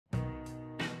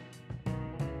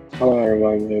Hello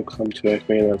everyone, welcome to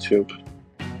ACMELIAE Tube.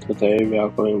 Today we are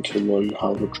going to learn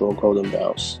how to draw golden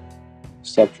bells.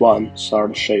 Step 1. Start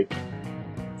the shape.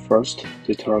 First,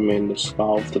 determine the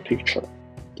scale of the picture.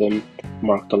 Then,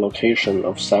 mark the location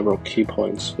of several key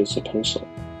points with a pencil.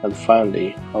 And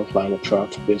finally, outline the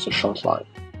draft with a short line.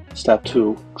 Step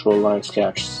 2. Draw line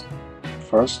sketches.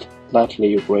 First,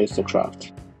 lightly erase the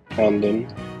draft, and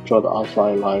then draw the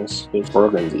outline lines with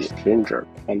burgundy, ginger,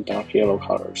 and dark yellow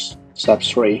colors. Step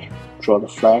 3. Draw the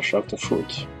flesh of the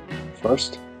fruit.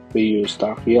 First, we use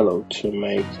dark yellow to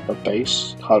make a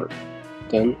base color.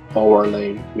 Then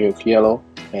overlay milk yellow,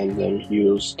 and then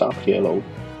use dark yellow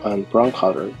and brown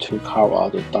color to carve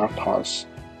out the dark parts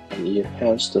and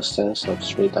enhance the sense of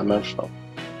three-dimensional.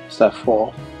 Step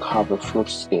 4. Carve the fruit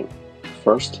skin.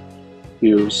 First,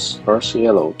 use earth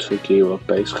yellow to give a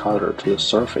base color to the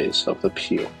surface of the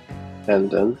peel,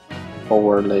 and then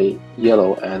overlay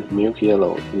yellow and milk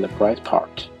yellow in the bright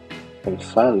part. And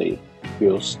finally,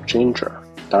 use ginger,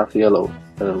 dark yellow,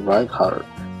 and red color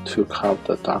to carve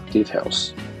the dark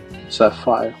details. Step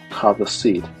 5. Carve the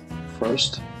seed.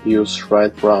 First, use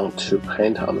red-brown to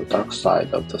paint on the dark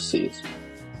side of the seeds,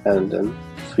 and then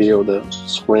fill the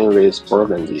screen with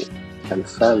burgundy, and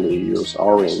finally use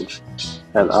orange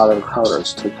and other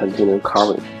colors to continue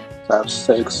carving. Step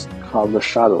 6. Carve the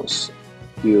shadows.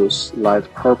 Use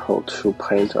light purple to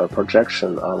paint a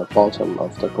projection on the bottom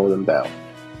of the golden bell,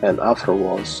 and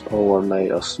afterwards overlay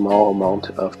a small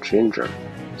amount of ginger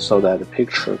so that the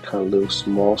picture can look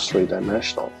more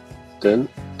three-dimensional. Then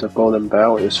the golden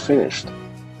bell is finished.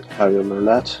 Have you learned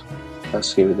that?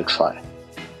 Let's give it a try.